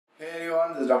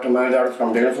This is Dr. Mahidar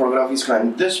from Digital Photography School, and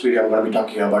in this video I'm going to be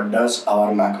talking about, does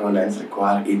our macro lens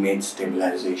require image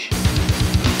stabilization?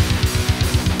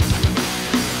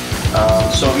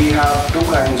 So we have two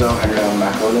kinds of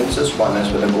macro lenses. One is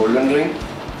with a golden ring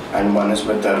and one is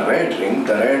with a red ring.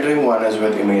 The red ring one is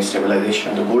with image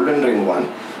stabilization. The golden ring one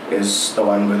is the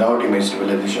one without image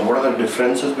stabilization. What are the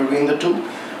differences between the two?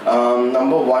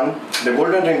 Number one, the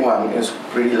golden ring one is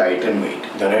pretty light in weight.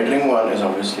 The red ring one is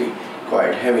obviously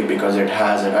quite heavy because it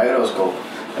has a gyroscope,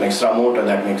 an extra motor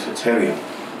that makes it heavier.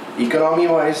 Economy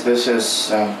wise, this is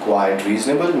quite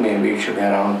reasonable. Maybe it should be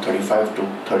around 35 to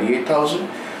 38,000.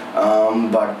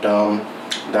 But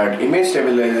that image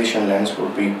stabilization lens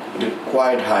would be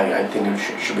quite high. I think it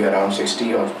should be around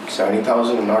 60 or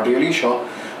 70,000. I'm not really sure,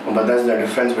 but that's the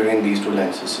difference between these two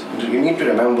lenses. You need to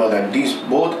remember that these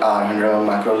both are 100mm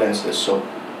macro lenses. So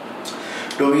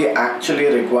do we actually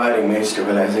require image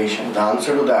stabilization? The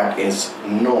answer to that is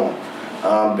no.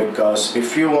 Because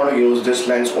if you want to use this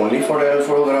lens only for digital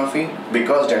photography,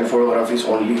 because digital photography is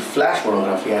only flash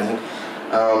photography, as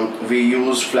in we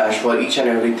use flash for each and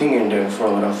everything in digital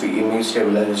photography, image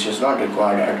stabilization is not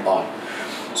required at all.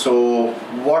 So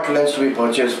what lens do we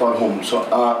purchase for whom?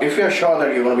 So if you're sure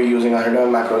that you're going to be using a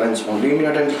 100mm macro lens only in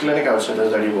your dental clinic, I would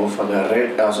suggest that you go for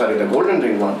the golden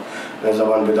ring one. There's the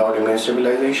one without image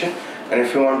stabilization. And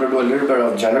if you want to do a little bit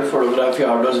of general photography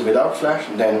outdoors without flash,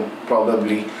 then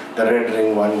probably the red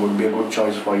ring one would be a good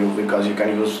choice for you, because you can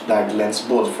use that lens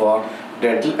both for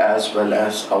dental as well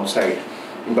as outside.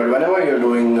 But whenever you're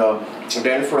doing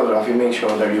dental photography, make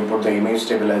sure that you put the image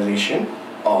stabilization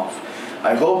off.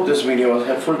 I hope this video was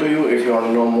helpful to you. If you want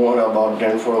to know more about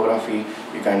dental photography,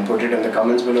 you can put it in the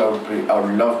comments below. I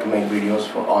would love to make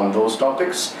videos on those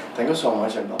topics. Thank you so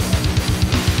much, and bye.